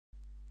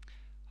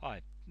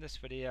Hi, this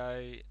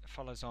video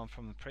follows on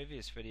from the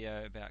previous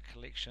video about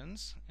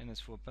collections and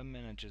is for BIM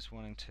managers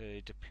wanting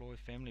to deploy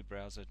Family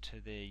Browser to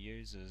their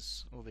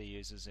users, all their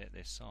users at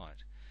their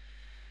site.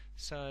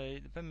 So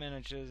the BIM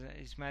manager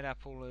is made up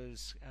all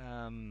his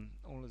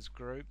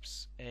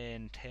groups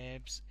and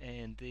tabs,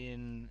 and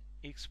then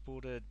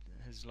exported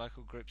his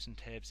local groups and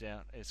tabs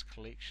out as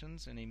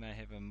collections, and he may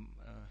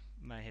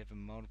have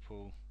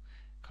multiple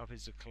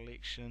copies of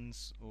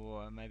collections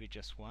or maybe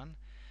just one.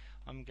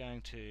 I'm going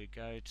to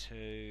go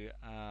to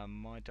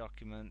My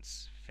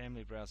Documents,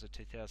 Family Browser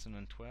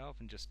 2012,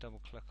 and just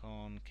double click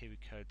on Kiwi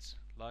Codes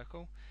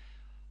Local.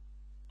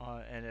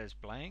 It is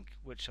blank,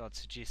 which I'd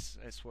suggest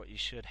that's what you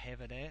should have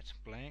it at,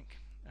 blank,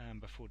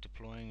 before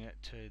deploying it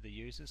to the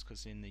users,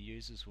 because then the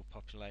users will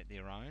populate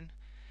their own.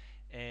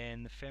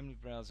 And the Family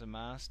Browser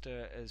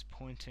Master is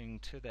pointing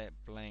to that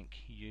blank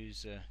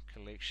user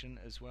collection,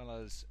 as well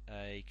as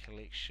a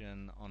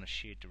collection on a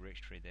shared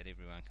directory that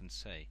everyone can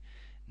see.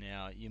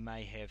 Now you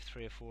may have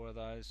 3 or 4 of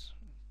those,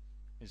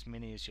 as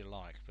many as you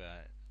like,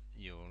 but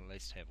you'll at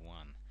least have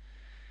one.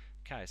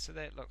 Okay, so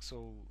that looks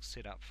all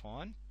set up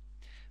fine.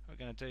 What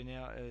we're going to do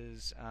now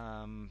is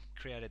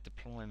create a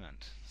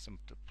deployment, some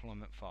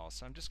deployment files.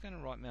 So I'm just going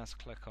to right mouse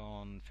click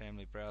on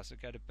Family Browser,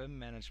 go to BIM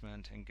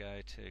Management and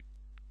go to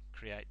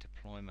Create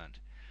Deployment.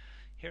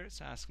 Here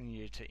it's asking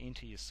you to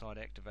enter your site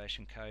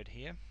activation code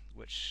here,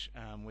 which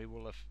we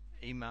will have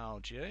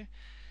emailed you.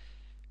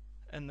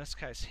 In this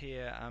case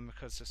here,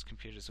 because this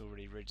computer is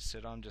already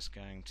registered, I'm just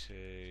going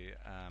to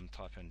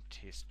type in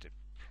test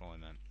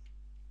deployment.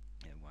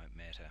 It won't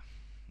matter.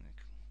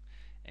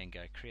 And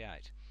go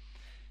create.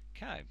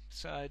 Okay,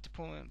 so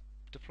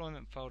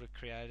deployment folder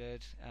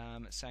created.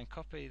 It's saying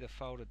copy the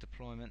folder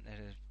deployment that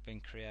has been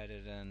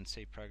created in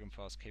C Program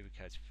Files Kiwi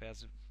Codes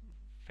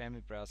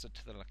Family Browser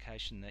to the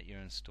location that you're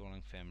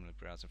installing Family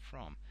Browser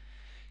from.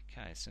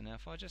 Okay, so now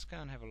if I just go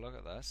and have a look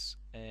at this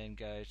and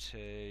go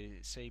to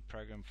C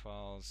Program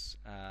Files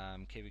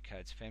Kiwi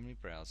Codes Family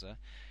Browser,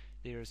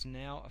 there is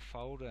now a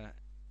folder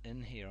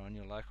in here on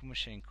your local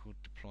machine called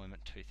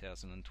Deployment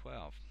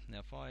 2012. Now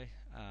if I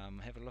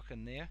have a look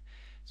in there,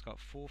 it's got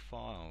 4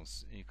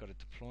 files. You've got a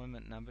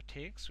deployment number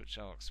text, which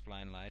I'll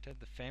explain later,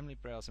 the Family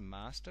Browser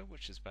Master,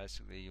 which is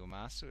basically your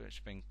master, which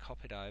has been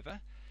copied over,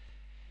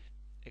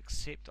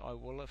 except I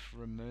will have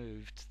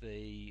removed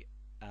the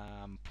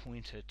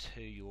pointer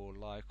to your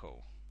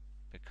local,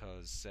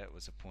 because that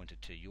was a pointer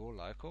to your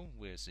local,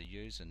 whereas the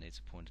user needs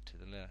a pointer to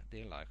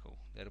their local.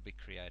 That'll be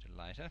created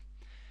later.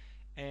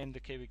 And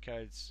the Kiwi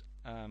Codes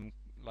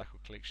local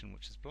collection,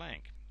 which is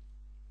blank.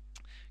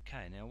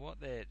 Okay, now what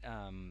that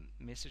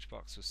message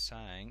box was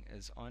saying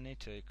is I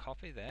need to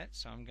copy that,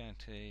 so I'm going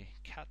to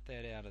cut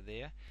that out of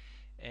there,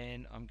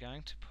 and I'm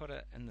going to put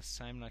it in the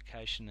same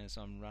location as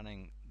I'm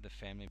running the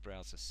Family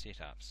Browser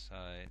setup. So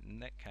in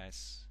that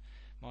case,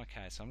 my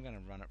case, I'm going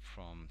to run it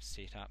from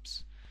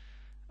setups.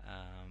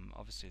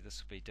 Obviously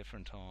this will be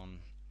different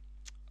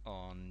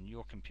on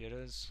your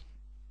computers,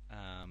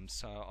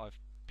 so I've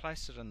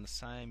placed it in the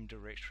same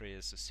directory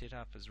as the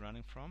setup is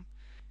running from.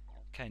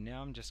 Okay,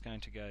 now I'm just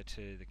going to go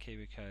to the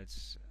Kiwi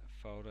Codes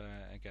folder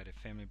and go to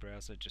Family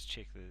Browser, just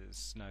check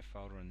there's no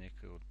folder in there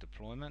called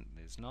deployment.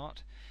 There's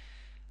not.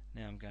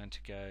 Now I'm going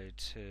to go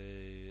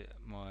to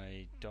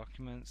My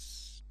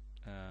Documents,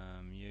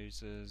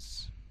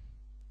 Users,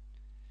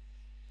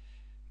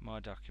 My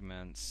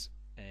Documents,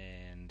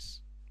 and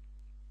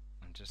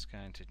I'm just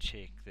going to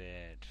check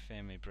that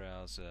Family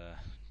Browser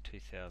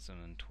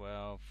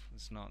 2012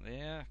 is not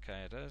there.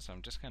 Okay, it is.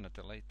 I'm just going to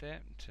delete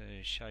that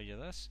to show you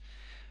this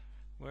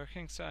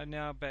working. So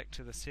now back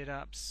to the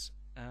setups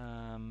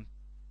and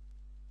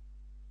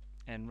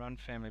run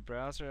Family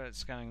Browser.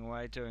 It's going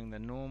away doing the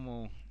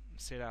normal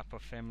setup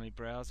of Family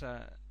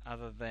Browser,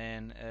 other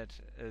than it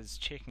is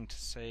checking to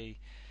see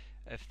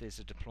if there's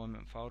a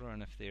deployment folder,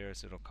 and if there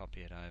is, it'll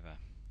copy it over.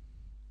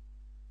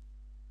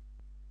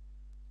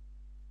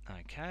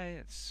 Okay,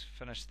 it's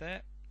finished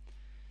that.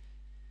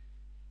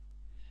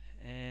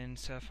 And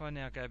so if I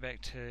now go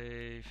back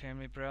to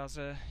Family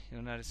Browser,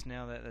 you'll notice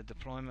now that the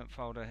deployment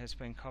folder has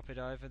been copied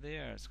over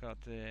there. It's got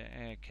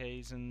our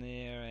keys in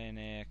there and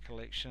our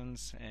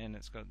collections, and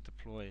it's got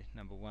deploy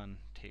number 1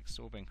 text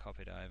all been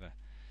copied over.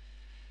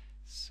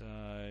 So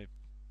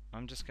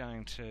I'm just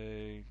going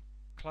to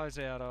close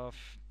out of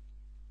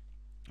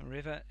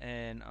Revit,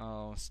 and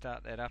I'll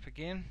start that up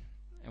again,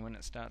 and when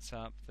it starts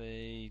up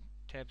the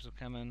tabs will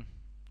come in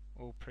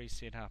all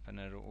pre-set up, and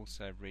it'll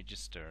also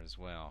register as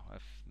well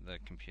if the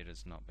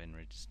computer's not been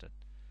registered.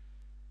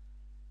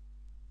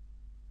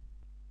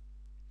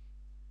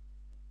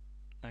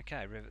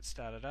 Okay, Revit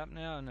started up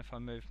now, and if I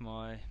move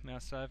my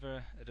mouse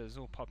over, it is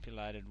all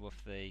populated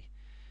with the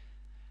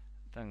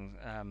things,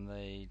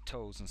 the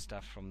tools and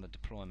stuff from the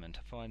deployment.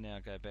 If I now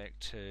go back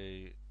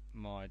to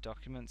My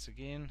Documents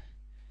again,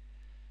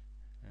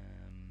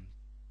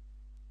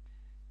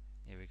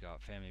 here we go,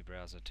 Family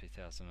Browser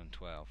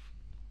 2012.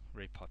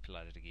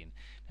 Repopulated again.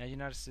 Now you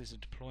notice there's a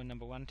deploy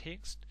number 1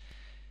 text.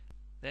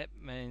 That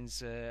means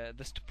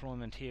this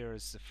deployment here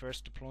is the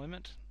first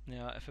deployment.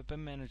 Now if a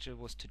BIM manager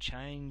was to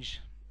change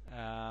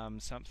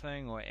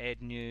something or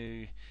add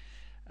new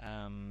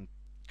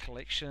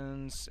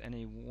collections, and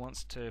he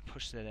wants to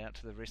push that out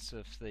to the rest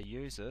of the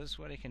users,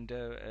 what he can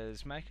do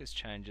is make his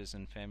changes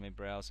in Family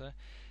Browser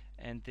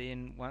and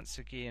then once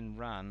again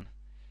run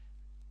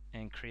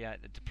and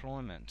create the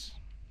deployment.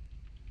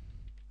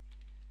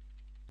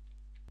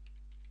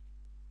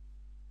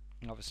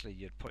 Obviously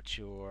you'd put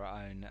your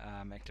own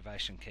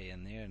activation key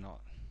in there,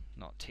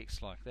 not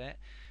text like that.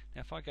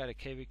 Now if I go to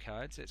Kiwi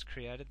Codes, it's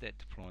created that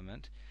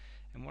deployment,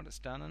 and what it's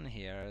done in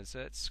here is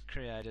it's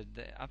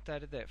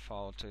updated that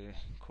file to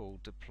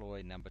called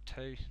deploy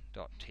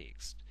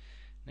number2.txt.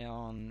 Now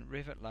on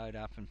Revit Load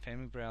Up and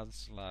Family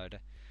Browser Loader,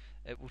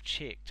 it will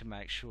check to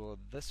make sure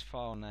this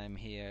file name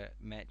here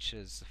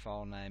matches the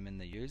file name in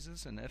the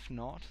users, and if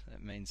not,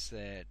 it means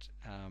that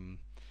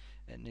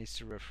it needs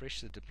to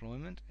refresh the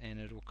deployment,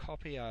 and it'll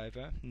copy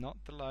over, not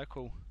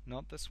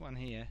this one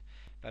here,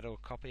 but it'll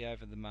copy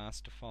over the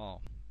master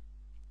file,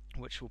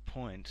 which will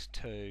point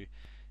to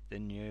the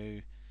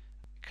new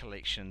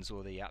collections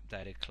or the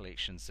updated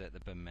collections that the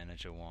BIM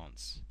manager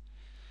wants.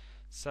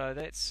 So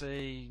that's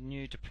the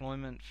new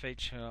deployment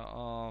feature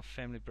of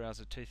Family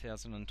Browser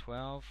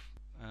 2012.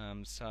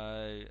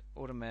 So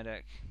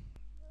automatic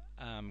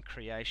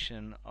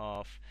creation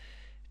of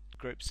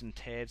groups and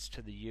tabs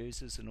to the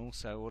users, and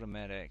also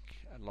automatic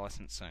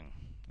licensing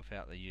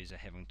without the user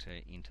having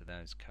to enter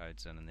those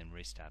codes in and then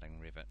restarting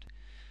Revit.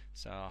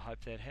 So I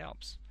hope that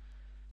helps.